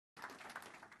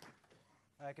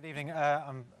Good evening.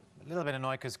 I'm a little bit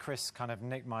annoyed because Chris kind of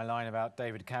nicked my line about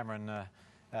David Cameron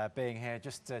being here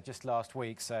just last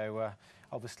week. So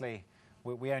obviously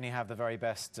we only have the very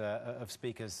best of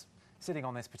speakers sitting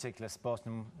on this particular spot,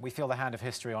 and we feel the hand of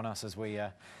history on us as we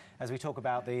talk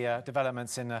about the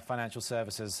developments in financial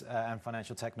services and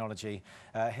financial technology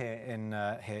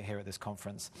here at this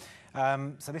conference.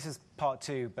 So this is part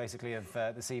two, basically, of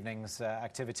this evening's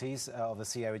activities of the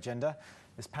CEO agenda.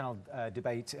 This panel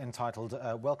debate entitled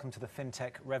Welcome to the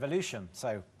FinTech Revolution.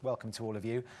 So welcome to all of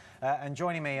you. And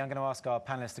joining me, I'm going to ask our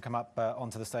panelists to come up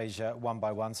onto the stage one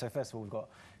by one. So first of all, we've got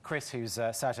Chris, who's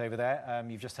sat over there.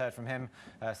 You've just heard from him,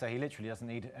 so he literally doesn't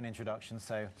need an introduction.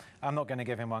 So I'm not going to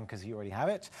give him one because you already have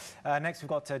it. Next, we've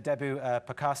got Debu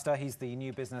Pakasta. He's the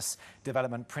New Business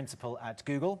Development Principal at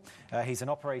Google. He's an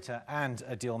operator and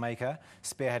a deal maker,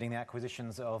 spearheading the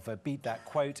acquisitions of Beat That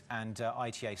Quote and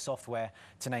ITA Software,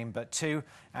 to name but two.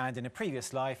 And in a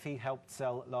previous life, he helped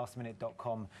sell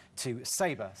lastminute.com to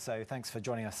Sabre. So thanks for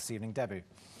joining us this evening, Debu.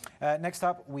 Next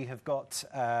up, we've got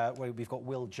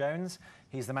Will Jones.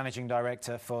 He's the Managing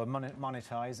Director for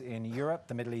Monetize in Europe,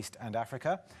 the Middle East and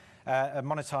Africa.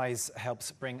 Monetize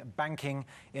helps bring banking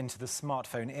into the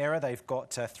smartphone era. They've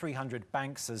got 300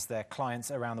 banks as their clients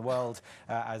around the world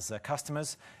as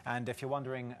customers. And if you're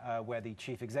wondering where the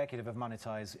chief executive of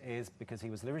Monetize is, because he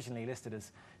was originally listed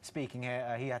as speaking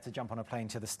here, he had to jump on a plane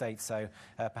to the States. So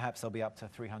perhaps there'll be up to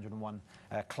 301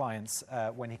 clients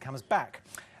when he comes back.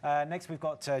 Next, we've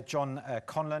got John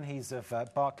Conlon. He's of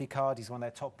Barclaycard. He's one of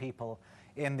their top people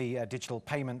in the digital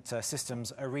payment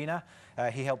systems arena.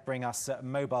 He helped bring us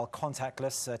mobile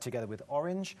contactless together with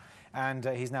Orange, and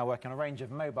he's now working on a range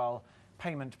of mobile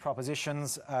payment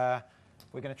propositions. We're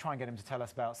going to try and get him to tell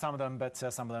us about some of them, but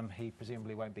some of them he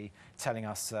presumably won't be telling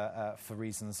us for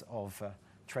reasons of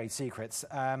trade secrets.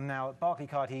 Now, at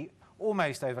Barclaycard, he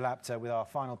almost overlapped with our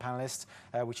final panelist,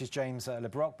 which is James Le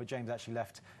Brocq, but James actually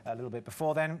left a little bit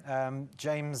before then.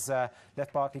 James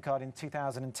left Barclaycard in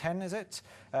 2010, is it?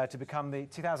 To become the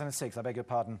 2006, I beg your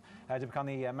pardon, to become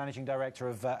the managing director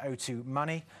of O2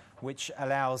 Money, which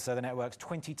allows the network's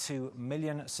 22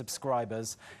 million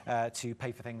subscribers to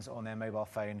pay for things on their mobile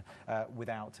phone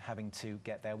without having to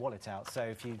get their wallet out. So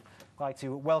if you'd like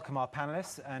to welcome our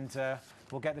panelists, and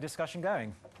we'll get the discussion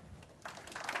going.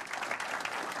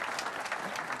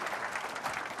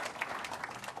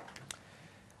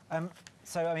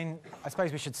 So, I mean, I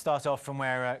suppose we should start off from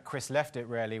where Chris left it,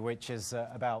 really, which is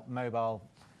about mobile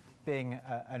being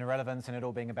an irrelevance and it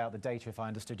all being about the data, if I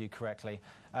understood you correctly.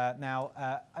 Now,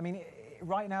 I mean,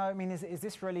 right now, I mean, is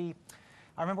this really...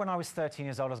 I remember when I was 13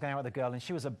 years old, I was going out with a girl, and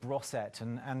she was a brossette,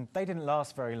 and they didn't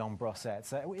last very long,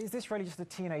 brossettes. Is this really just a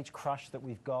teenage crush that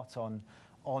we've got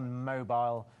on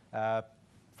mobile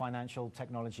financial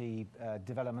technology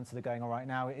developments that are going on right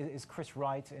now? Is Chris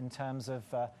right in terms of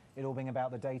it all being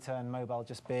about the data and mobile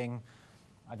just being,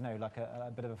 I don't know, like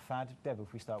a bit of a fad? Deb,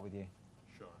 if we start with you.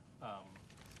 Sure.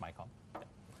 Mic on? Yeah.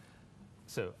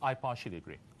 So I partially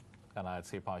agree, and I'd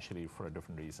say partially for a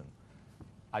different reason.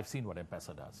 I've seen what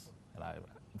M-Pesa does, and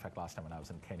in fact, last time when I was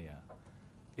in Kenya,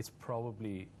 it's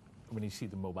probably, when you see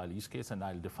the mobile use case, and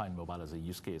I'll define mobile as a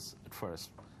use case at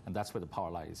first, and that's where the power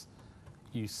lies.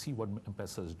 You see what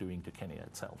M-Pesa is doing to Kenya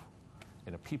itself.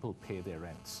 You know, people pay their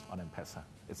rents on M-Pesa.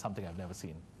 It's something I've never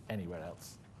seen anywhere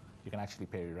else. You can actually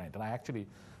pay your rent. And I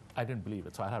didn't believe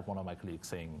it. So I had one of my colleagues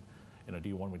saying, you know, do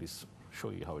you want me to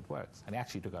show you how it works? And he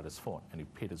actually took out his phone and he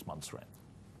paid his month's rent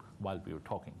while we were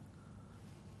talking.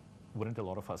 Wouldn't a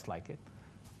lot of us like it?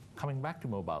 Coming back to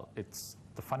mobile, it's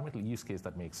the fundamental use case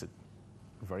that makes it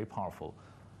very powerful.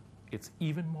 It's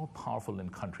even more powerful in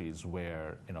countries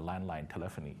where, you know, landline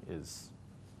telephony is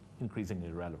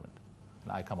increasingly relevant.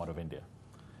 And I come out of India.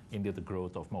 India, the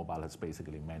growth of mobile has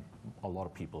basically meant a lot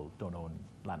of people don't own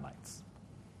landlines,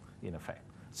 in effect.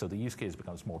 So the use case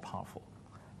becomes more powerful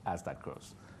as that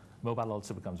grows. Mobile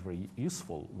also becomes very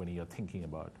useful when you're thinking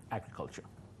about agriculture,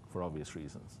 for obvious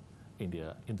reasons.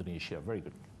 India, Indonesia, very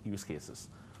good use cases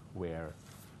where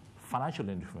financial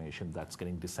information that's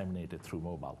getting disseminated through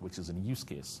mobile, which is a use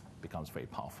case, becomes very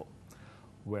powerful.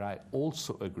 Where I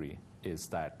also agree is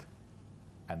that,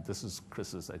 and this is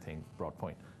Chris's, I think, broad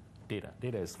point, data.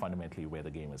 Data is fundamentally where the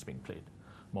game is being played.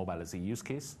 Mobile is a use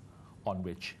case on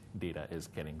which data is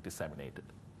getting disseminated.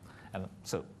 And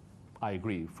so I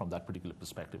agree from that particular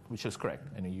perspective, which is correct.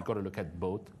 And you've got to look at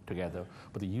both together,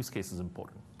 but the use case is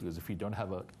important, because if you don't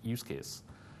have a use case,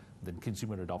 then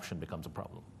consumer adoption becomes a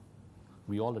problem.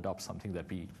 We all adopt something that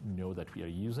we know that we are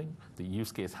using. The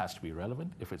use case has to be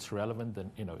relevant. If it's relevant, then,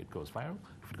 you know, it goes viral.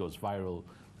 If it goes viral,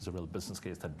 there's a real business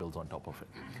case that builds on top of it.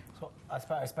 So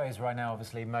I suppose right now,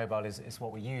 obviously, mobile is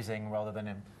what we're using rather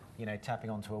than tapping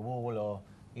onto a wall or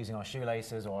using our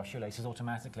shoelaces, or our shoelaces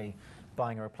automatically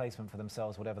buying a replacement for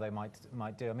themselves, whatever they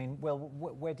might do. I mean, Will,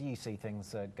 where do you see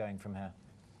things going from here?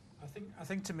 I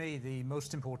think to me the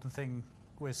most important thing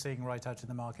we're seeing right out in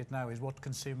the market now is what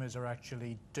consumers are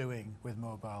actually doing with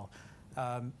mobile.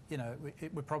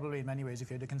 We're probably in many ways, if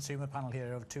you had a consumer panel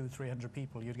here of 200-300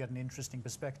 people, you'd get an interesting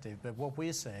perspective. But what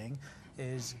we're saying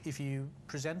is if you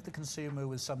present the consumer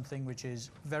with something which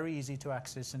is very easy to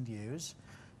access and use,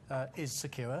 is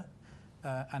secure,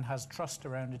 and has trust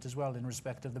around it as well in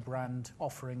respect of the brand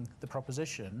offering the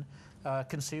proposition,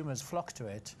 consumers flock to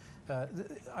it.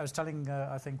 I was telling,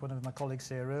 I think, one of my colleagues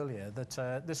here earlier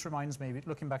that this reminds me,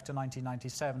 looking back to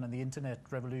 1997 and the internet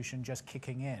revolution just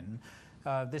kicking in,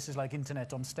 this is like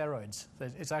internet on steroids.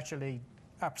 It's actually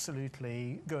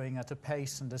absolutely going at a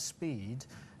pace and a speed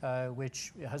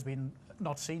which has been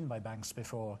not seen by banks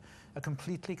before. A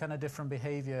completely kind of different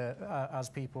behavior as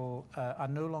people are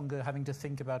no longer having to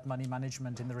think about money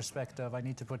management in the respect of I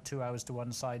need to put 2 hours to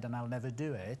one side and I'll never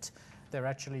do it. They're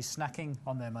actually snacking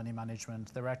on their money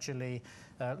management. They're actually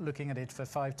looking at it for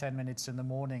 5-10 minutes in the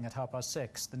morning at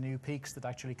 6:30, the new peaks that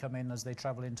actually come in as they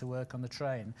travel into work on the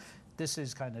train. This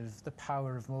is kind of the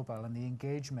power of mobile and the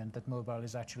engagement that mobile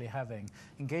is actually having.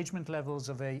 Engagement levels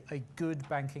of a good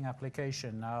banking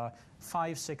application are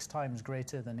 5-6 times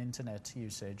greater than internet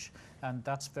usage, and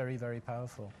that's very, very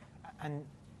powerful. And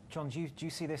John, do you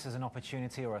see this as an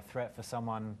opportunity or a threat for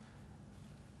someone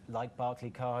like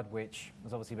Barclaycard, which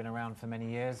has obviously been around for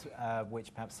many years,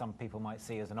 which perhaps some people might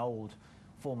see as an old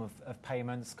form of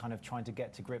payments, kind of trying to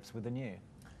get to grips with the new?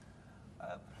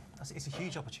 It's a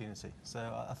huge opportunity. So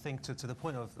I think to the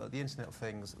point of the Internet of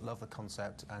Things, love the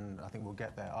concept, and I think we'll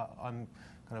get there. I'm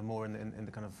kind of more in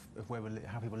the kind of where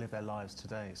how people live their lives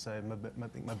today. So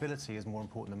mobility is more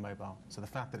important than mobile. So the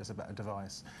fact that it's about a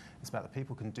device, it's about that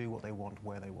people can do what they want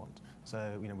where they want.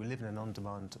 So we live in an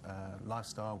on-demand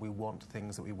lifestyle. We want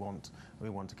things that we want. We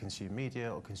want to consume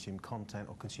media or consume content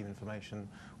or consume information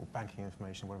or banking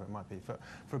information, whatever it might be.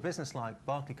 For a business like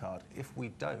Barclaycard, if we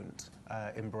don't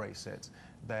embrace it,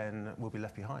 then we'll be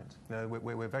left behind.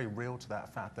 We're very real to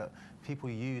that fact that people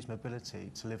use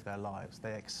mobility to live their lives.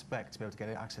 They expect to be able to get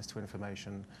access to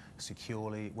information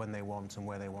securely when they want and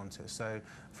where they want it. So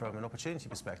from an opportunity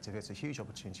perspective, it's a huge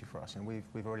opportunity for us. And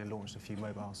we've already launched a few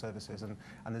mobile services, and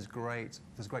there's great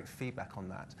feedback on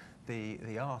that.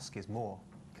 The ask is more.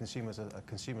 Consumers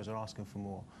are asking for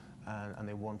more. And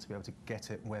they want to be able to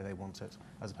get it where they want it,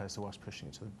 as opposed to us pushing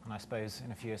it to them. And I suppose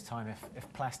in a few years' time,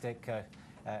 if plastic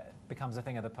becomes a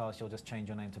thing of the past, you'll just change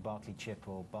your name to Barclay Chip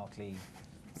or Barclay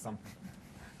something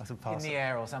in the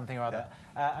air or something or other.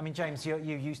 Yeah. I mean, James, you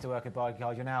used to work at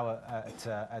Barclaycard. You're now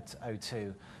at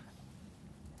O2.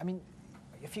 I mean,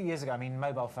 a few years ago, I mean,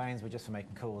 mobile phones were just for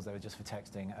making calls. They were just for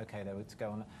texting. Okay, they were to go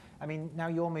on. I mean, now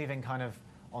you're moving kind of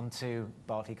onto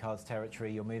Barclaycard's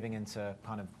territory. You're moving into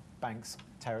kind of banks'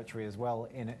 territory as well,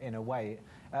 in a way.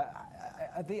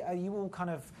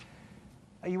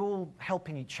 Are you all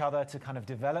helping each other to kind of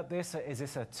develop this? Is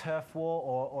this a turf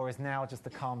war, or is now just the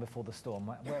calm before the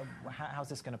storm? How's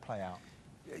this going to play out?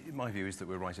 My view is that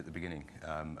we're right at the beginning,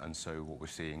 and so what we're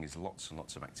seeing is lots and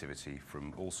lots of activity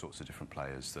from all sorts of different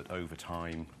players that over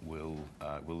time will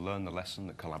learn the lesson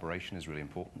that collaboration is really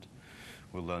important.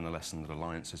 We'll learn the lesson that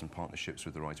alliances and partnerships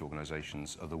with the right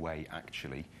organisations are the way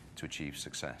actually to achieve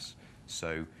success.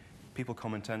 So people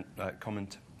comment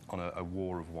on a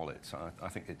war of wallets. I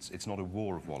think it's not a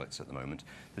war of wallets at the moment.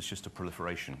 There's just a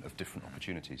proliferation of different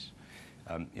opportunities.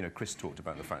 Chris talked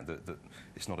about the fact that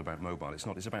it's not about mobile. It's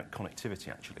about connectivity,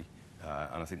 actually.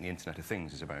 And I think the Internet of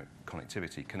Things is about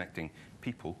connectivity, connecting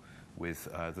people with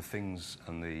the things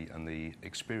and the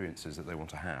experiences that they want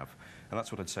to have. And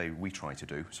that's what I'd say we try to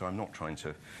do. So I'm not trying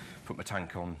to put my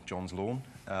tank on John's lawn.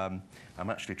 I'm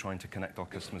actually trying to connect our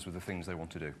customers with the things they want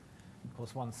to do. Of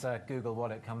course, once Google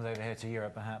Wallet comes over here to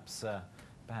Europe, perhaps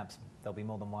there'll be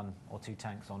more than 1 or 2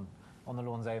 tanks on the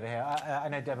lawns over here. I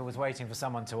know Deborah was waiting for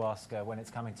someone to ask when it's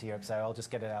coming to Europe, so I'll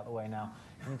just get it out of the way now.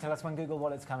 Can you tell us when Google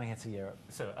Wallet's coming here to Europe?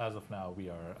 So as of now, we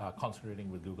are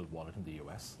concentrating with Google Wallet in the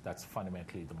US. That's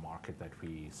fundamentally the market that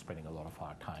we're spending a lot of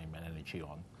our time and energy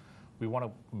on. We want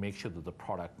to make sure that the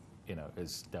product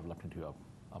is developed into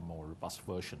a more robust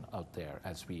version out there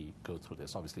as we go through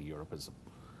this. Obviously, Europe is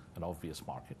an obvious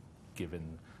market,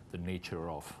 given the nature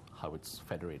of how it's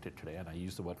federated today, and I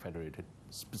use the word federated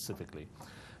specifically.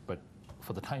 But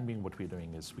for the time being, what we're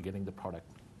doing is we're getting the product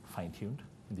fine-tuned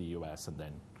in the US, and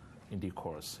then in due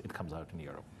course, it comes out in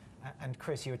Europe. And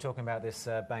Chris, you were talking about this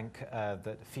bank,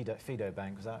 that Fido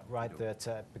Bank, was that right?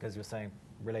 That because you're saying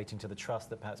relating to the trust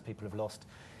that perhaps people have lost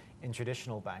in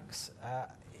traditional banks.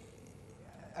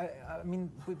 I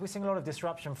mean, we're seeing a lot of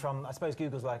disruption from, I suppose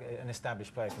Google's like an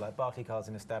established player, like Barclaycard's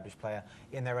an established player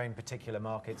in their own particular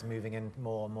markets, moving in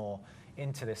more and more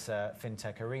into this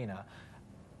fintech arena.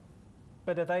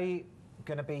 But are they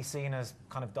going to be seen as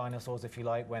kind of dinosaurs, if you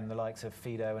like, when the likes of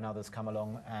Fido and others come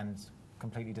along and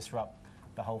completely disrupt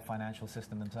the whole financial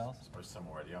system themselves? I suppose some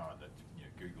already are, that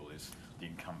Google is the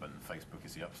incumbent, Facebook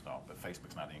is the upstart, but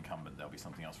Facebook's now the incumbent. There'll be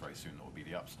something else very soon that will be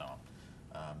the upstart.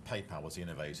 PayPal was the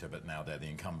innovator, but now they're the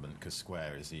incumbent because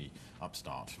Square is the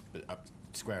upstart. But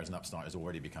Square as an upstart is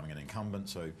already becoming an incumbent,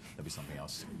 so there'll be something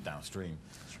else downstream.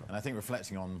 Right. And I think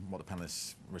reflecting on what the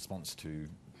panelists' response to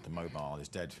the mobile is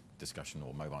dead discussion,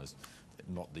 or mobile is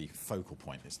not the focal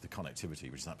point, it's the connectivity,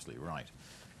 which is absolutely right.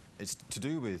 It's to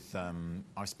do with,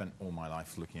 I spent all my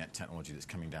life looking at technology that's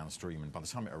coming downstream, and by the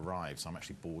time it arrives, I'm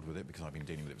actually bored with it because I've been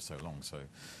dealing with it for so long. So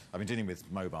I've been dealing with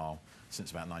mobile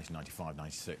since about 1995,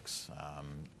 96,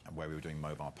 where we were doing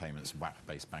mobile payments,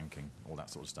 WAP-based banking, all that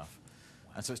sort of stuff.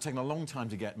 And so it's taken a long time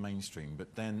to get mainstream,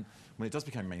 but then when it does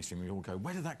become mainstream, we all go,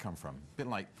 where did that come from? A bit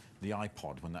like the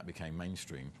iPod when that became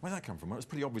mainstream. Where did that come from? Well, it was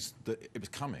pretty obvious that it was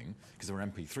coming because there were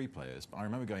MP3 players, but I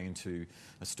remember going into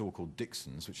a store called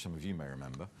Dixon's, which some of you may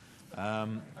remember,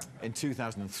 in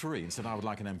 2003 and said, I would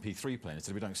like an MP3 player. And they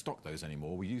said, we don't stock those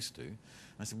anymore, we used to. And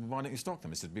I said, well, why don't you stock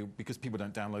them? They said, because people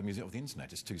don't download music off the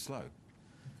internet, it's too slow.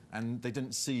 And they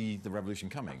didn't see the revolution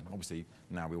coming. Obviously,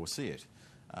 now we all see it.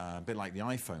 A bit like the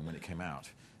iPhone when it came out.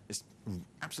 It's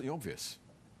absolutely obvious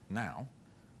now,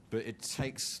 but it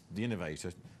takes the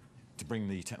innovator to bring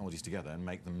the technologies together and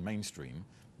make them mainstream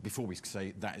before we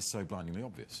say that is so blindingly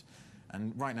obvious.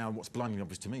 And right now, what's blindingly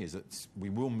obvious to me is that we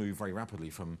will move very rapidly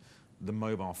from the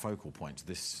mobile focal point to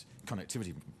this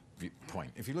connectivity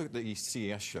point. If you look at the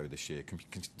CES show this year,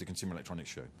 the Consumer Electronics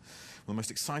Show, one of the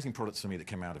most exciting products for me that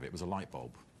came out of it was a light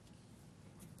bulb.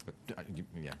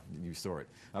 Yeah, you saw it.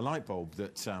 A light bulb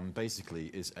that basically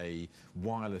is a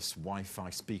wireless Wi-Fi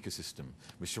speaker system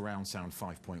with surround sound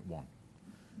 5.1,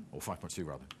 or 5.2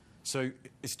 rather. So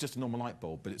it's just a normal light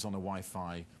bulb, but it's on a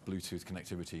Wi-Fi Bluetooth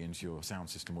connectivity into your sound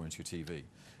system or into your TV,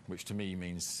 which to me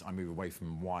means I move away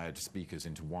from wired speakers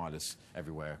into wireless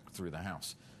everywhere through the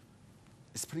house.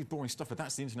 It's pretty boring stuff, but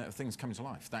that's the Internet of Things coming to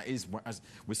life. That is, as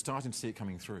we're starting to see it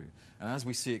coming through. And as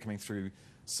we see it coming through,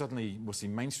 suddenly we'll see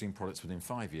mainstream products within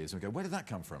 5 years, and we go, where did that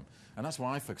come from? And that's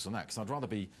why I focus on that, because I'd rather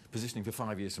be positioning for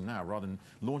 5 years from now rather than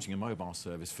launching a mobile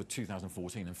service for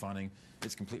 2014 and finding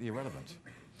it's completely irrelevant.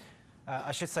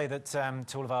 I should say that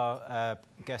to all of our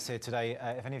guests here today,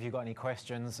 if any of you got any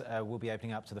questions, we'll be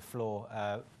opening up to the floor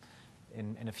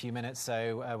in a few minutes.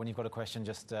 So when you've got a question,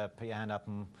 just put your hand up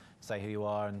and say who you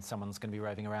are, and someone's going to be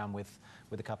roving around with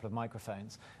a couple of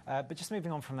microphones. But just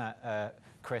moving on from that,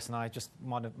 Chris, and I just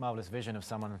marvellous vision of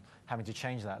someone having to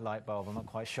change that light bulb. I'm not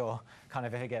quite sure kind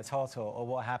of if it gets hot or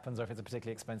what happens, or if it's a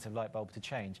particularly expensive light bulb to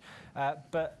change.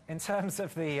 But in terms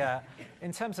of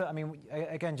I mean,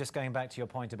 again, just going back to your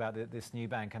point about this new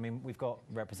bank, I mean, we've got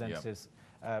representatives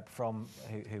from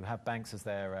who have banks as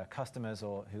their customers,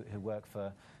 or who work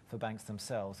for banks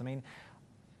themselves. I mean,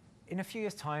 in a few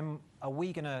years' time, are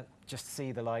we going to just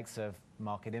see the likes of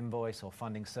Market Invoice or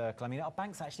Funding Circle? I mean, are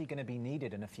banks actually going to be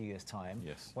needed in a few years' time?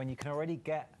 Yes. When you can already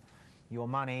get your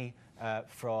money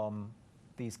from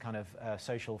these kind of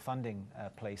social funding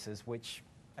places, which,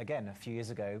 again, a few years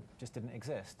ago just didn't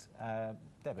exist.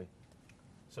 Debbie?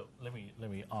 So let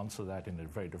me answer that in a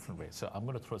very different way. So I'm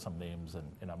going to throw some names, and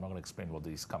I'm not going to explain what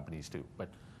these companies do, but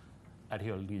at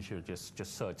your leisure,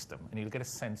 just search them, and you'll get a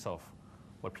sense of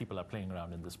what people are playing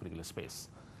around in this particular space.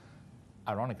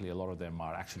 Ironically, a lot of them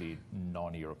are actually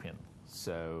non-European.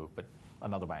 So, but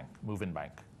another bank, Move-In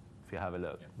Bank, if you have a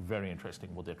look, very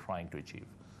interesting what they're trying to achieve.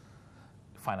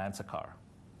 Finance a car,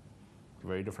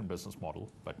 very different business model,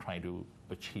 but trying to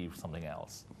achieve something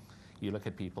else. You look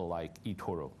at people like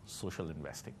eToro, social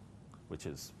investing, which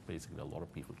is basically a lot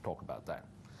of people talk about that.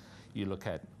 You look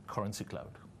at Currency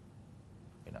Cloud,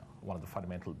 one of the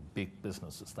fundamental big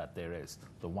businesses that there is,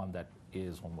 the one that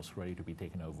is almost ready to be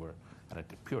taken over at a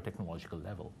pure technological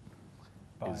level.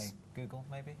 By Google,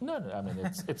 maybe? No, I mean,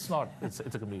 it's not, it's a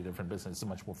completely different business. It's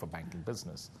much more for banking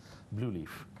business. Blueleaf.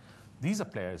 These are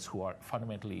players who are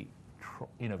fundamentally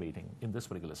innovating in this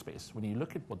particular space. When you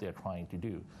look at what they're trying to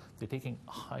do, they're taking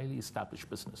highly established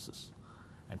businesses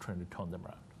and trying to turn them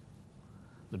around.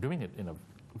 They're doing it in a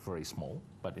very small,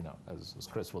 but as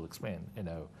Chris will explain,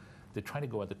 they're trying to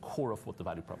go at the core of what the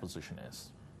value proposition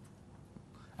is,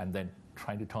 and then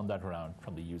trying to turn that around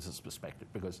from the user's perspective.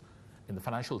 Because in the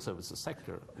financial services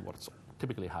sector, what's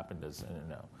typically happened is,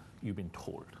 you've been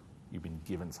told, you've been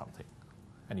given something,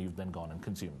 and you've then gone and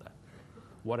consumed that.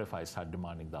 What if I start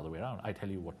demanding the other way around? I tell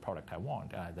you what product I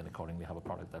want, and I then accordingly have a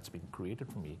product that's been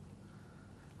created for me,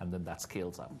 and then that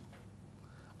scales up.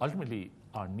 Ultimately,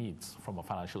 our needs from a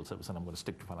financial service, and I'm going to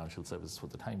stick to financial services for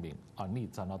the time being, our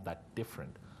needs are not that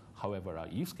different. However, our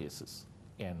use cases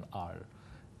and our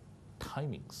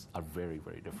timings are very,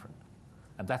 very different.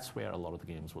 And that's where a lot of the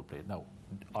games will play. Now,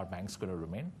 are banks going to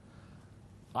remain?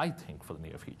 I think for the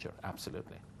near future,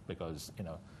 absolutely. Because,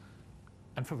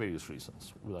 and for various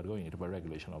reasons, without going into, but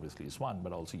regulation obviously is one,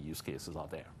 but also use cases are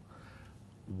there.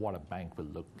 What a bank will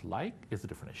look like is a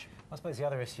different issue. I suppose the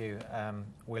other issue,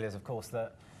 Will, is of course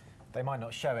that they might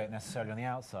not show it necessarily on the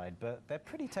outside, but they're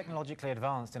pretty technologically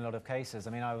advanced in a lot of cases. I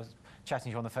mean, I was chatting to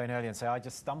you on the phone earlier and say I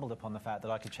just stumbled upon the fact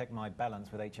that I could check my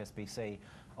balance with HSBC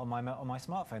on my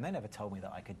smartphone. They never told me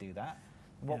that I could do that.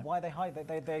 Why they hide?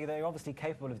 They're obviously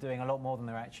capable of doing a lot more than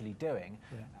they're actually doing.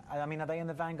 Yeah. I mean, are they in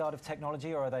the vanguard of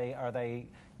technology, or are they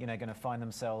going to find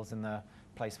themselves in the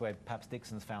place where perhaps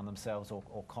Dixon's found themselves,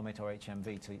 or Comet or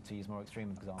HMV, to use more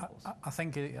extreme examples? I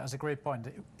think that's a great point.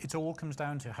 It all comes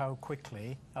down to how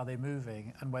quickly are they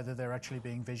moving and whether they're actually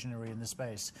being visionary in the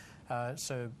space.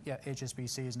 So,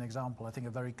 HSBC is an example. I think a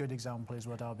very good example is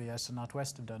what RBS and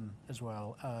NatWest have done as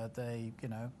well. They,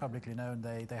 publicly known,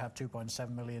 they have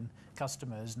 2.7 million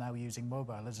customers now using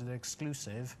mobile as an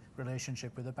exclusive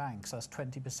relationship with the banks. That's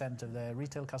 20% of their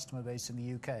retail customer base in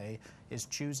the UK is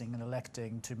choosing and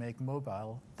electing to make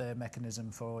mobile their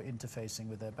mechanism for interfacing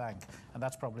with their bank. And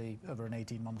that's probably over an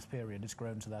 18-month period. It's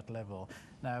grown to that level.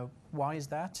 Now, why is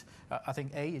that? I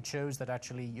think, A, it shows that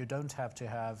actually you don't have to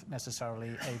have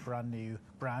necessarily a brand new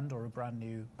brand or a brand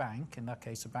new bank. In that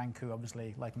case, a bank who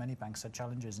obviously, like many banks, had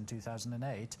challenges in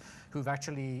 2008, who've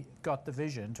actually got the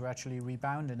vision to actually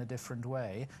rebound in a different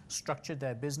way, structured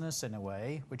their business in a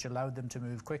way which allowed them to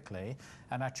move quickly,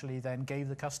 and actually then gave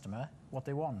the customer what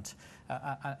they want.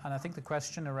 And I think the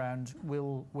question around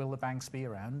will the banks be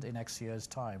around in X years'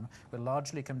 time will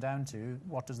largely come down to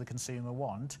what does the consumer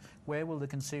want, where will the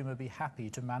consumer be happy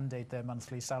to mandate their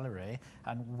monthly salary,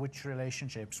 and which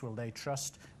relationships will they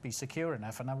trust be secure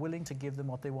enough and are willing to give them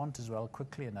what they want as well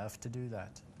quickly enough to do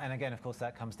that. And again, of course,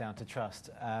 that comes down to trust.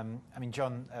 I mean,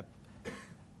 John,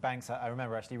 banks, I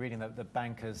remember actually reading that the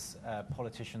bankers,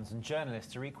 politicians and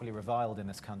journalists are equally reviled in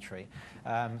this country.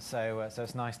 So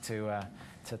it's nice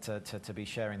to be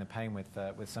sharing the pain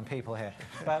with some people here.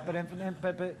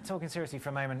 But talking seriously for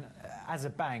a moment, as a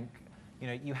bank,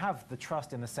 you have the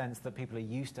trust in the sense that people are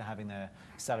used to having their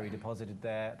salary deposited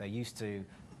there. They're used to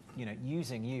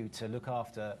using you to look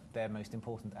after their most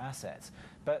important assets.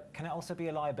 But can it also be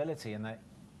a liability in that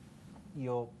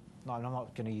I'm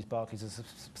not going to use Barclays as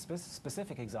a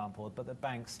specific example, but the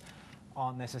banks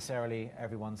aren't necessarily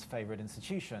everyone's favourite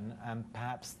institution, and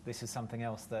perhaps this is something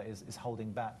else that is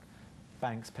holding back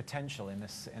banks' potential in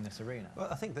this arena? Well,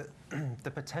 I think that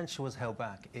the potential is held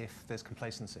back if there's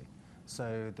complacency.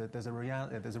 So there's a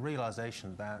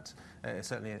realisation that,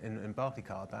 certainly in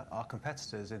Barclaycard, that our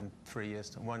competitors in 3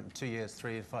 years, 2 years,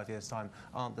 3 and 5 years' time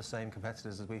aren't the same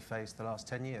competitors as we faced the last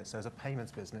 10 years. So as a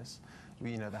payments business,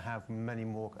 they have many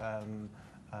more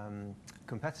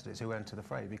competitors who enter the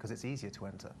fray because it's easier to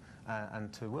enter.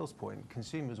 And to Will's point,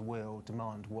 consumers will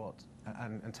demand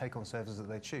and take on services that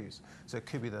they choose. So it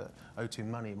could be that O2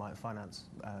 Money might finance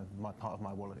my part of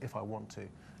my wallet if I want to,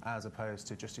 as opposed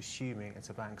to just assuming it's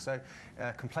a bank. So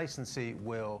complacency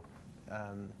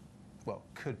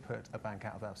could put a bank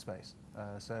out of our space.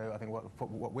 So I think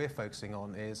what we're focusing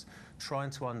on is trying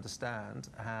to understand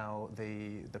how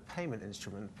the payment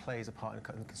instrument plays a part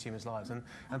in consumers' lives. And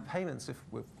payments, if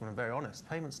we're very honest,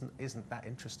 payments isn't that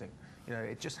interesting.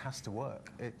 It just has to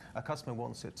work. A customer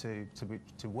wants it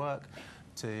to work,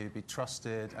 to be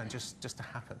trusted, and just to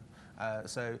happen.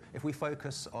 So if we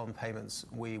focus on payments,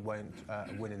 we won't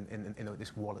win in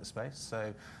this wallet space.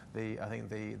 So I think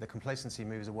the complacency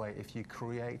moves away if you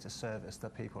create a service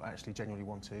that people actually genuinely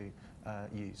want to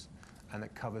use, and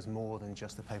it covers more than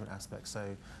just the payment aspect.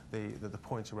 So the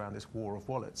point around this war of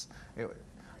wallets,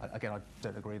 again, I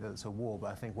don't agree that it's a war, but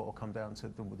I think what will come down to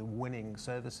the winning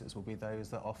services will be those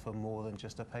that offer more than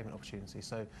just a payment opportunity.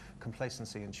 So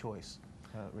complacency and choice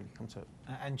really come to it.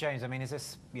 And James, I mean, is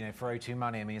this, for O2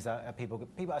 Money, I mean, is that people,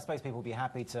 I suppose people will be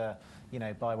happy to,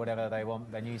 buy whatever they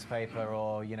want, their newspaper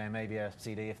or, maybe a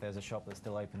CD if there's a shop that's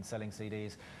still open selling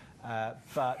CDs.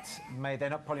 But they're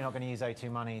probably not going to use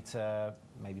O2 Money to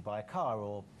maybe buy a car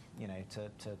or,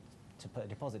 to put a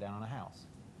deposit down on a house.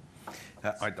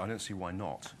 I don't see why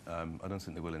not. I don't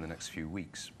think they will in the next few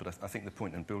weeks. But I think the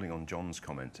point, and building on John's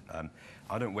comment,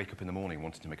 I don't wake up in the morning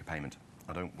wanting to make a payment.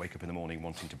 I don't wake up in the morning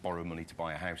wanting to borrow money to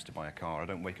buy a house, to buy a car. I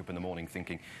don't wake up in the morning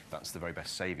thinking that's the very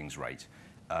best savings rate.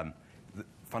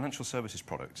 financial services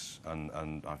products, and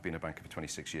I've been a banker for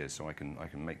 26 years, so I can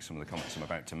make some of the comments I'm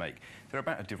about to make. They're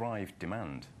about a derived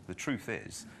demand. The truth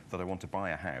is that I want to buy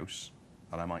a house,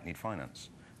 and I might need finance.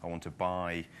 I want to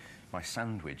buy my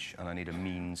sandwich, and I need a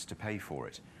means to pay for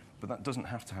it. But that doesn't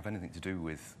have to have anything to do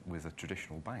with a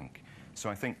traditional bank. So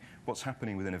I think what's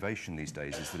happening with innovation these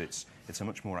days is that it's a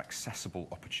much more accessible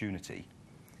opportunity,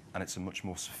 and it's a much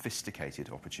more sophisticated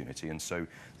opportunity. And so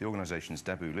the organisations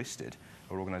Debu listed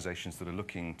are organisations that are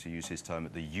looking, to use his term,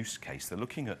 at the use case. They're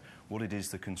looking at what it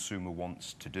is the consumer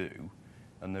wants to do,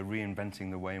 and they're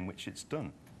reinventing the way in which it's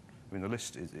done. I mean, the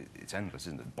list, it's endless,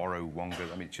 isn't it? Borrow, Wonga,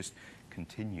 I mean, it just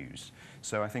continues.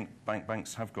 So I think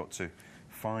banks have got to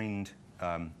find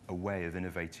a way of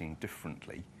innovating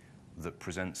differently that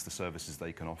presents the services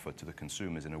they can offer to the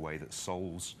consumers in a way that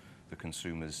solves the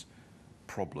consumer's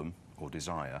problem or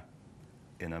desire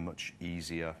in a much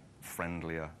easier,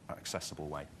 friendlier, accessible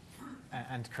way.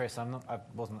 And Chris, I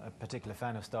wasn't a particular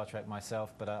fan of Star Trek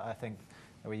myself, but I think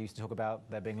we used to talk about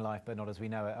there being life but not as we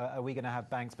know it. Are we going to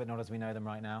have banks but not as we know them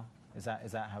right now? Is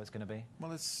that how it's going to be? Well,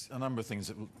 there's a number of things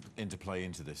that will interplay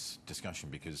into this discussion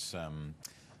because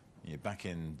back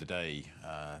in the day,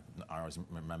 I always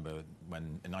remember when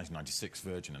in 1996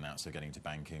 Virgin announced they're getting into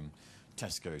banking,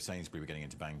 Tesco, Sainsbury were getting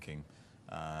into banking,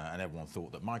 and everyone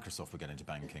thought that Microsoft would get into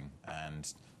banking.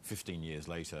 And 15 years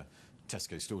later,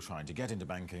 Tesco's still trying to get into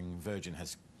banking. Virgin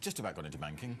has just about got into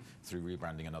banking through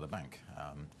rebranding another bank.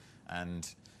 And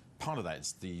part of that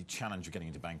is the challenge of getting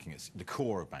into banking. It's the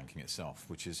core of banking itself,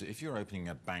 which is if you're opening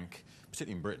a bank,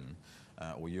 particularly in Britain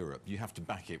or Europe, you have to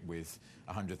back it with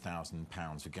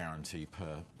 £100,000 of guarantee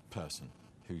per person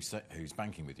who's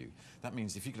banking with you. That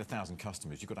means if you get 1,000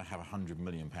 customers, you've got to have £100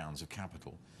 million of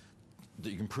capital that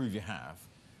you can prove you have.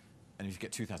 And if you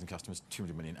get 2,000 customers,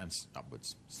 200 million and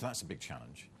upwards. So that's a big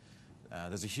challenge.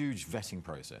 There's a huge vetting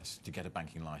process to get a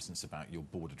banking licence about your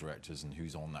board of directors and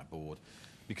who's on that board,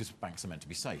 because banks are meant to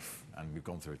be safe, and we've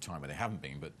gone through a time where they haven't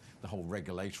been, but the whole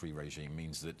regulatory regime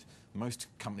means that most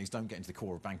companies don't get into the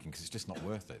core of banking because it's just not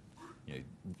worth it.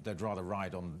 They'd rather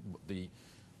ride on the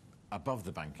above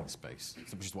the banking space,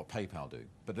 which is what PayPal do.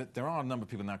 But there are a number of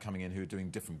people now coming in who are doing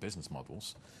different business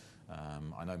models.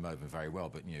 I know Moven very well,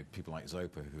 but people like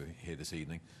Zopa who are here this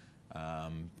evening,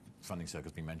 Funding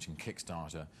Circle's been mentioned,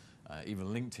 Kickstarter, even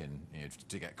LinkedIn,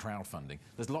 to get crowdfunding.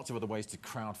 There's lots of other ways to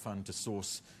crowdfund, to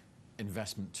source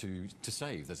investment to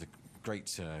save. There's a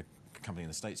great company in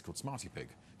the States called SmartyPig,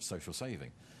 social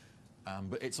saving.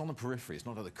 But it's on the periphery, it's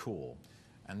not at the core.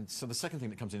 And so the second thing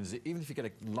that comes in is that even if you get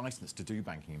a license to do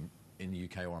banking in the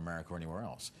UK or America or anywhere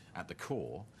else, at the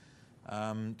core,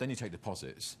 then you take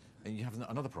deposits, and you have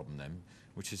another problem then,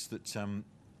 which is that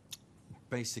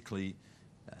basically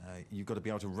you've got to be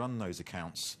able to run those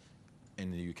accounts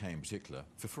in the UK in particular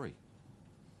for free.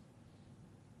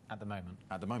 At the moment.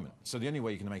 At the moment. So the only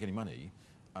way you can make any money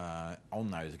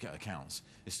on those accounts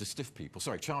is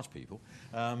to charge people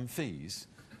fees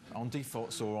on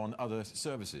defaults or on other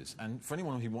services. And for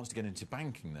anyone who wants to get into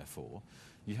banking, therefore,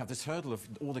 you have this hurdle of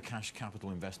all the cash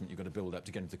capital investment you've got to build up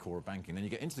to get into the core of banking. Then you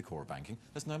get into the core of banking,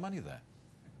 there's no money there.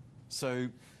 So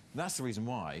that's the reason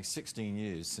why 16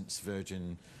 years since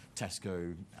Virgin,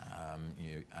 Tesco,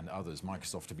 and others,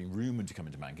 Microsoft, have been rumoured to come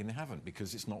into banking. They haven't,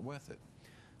 because it's not worth it.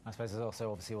 I suppose there's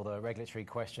also obviously all the regulatory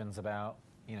questions about,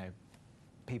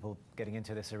 people getting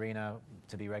into this arena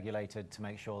to be regulated, to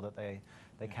make sure that they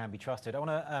can be trusted. I want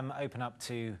to open up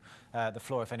to the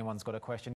floor if anyone's got a question.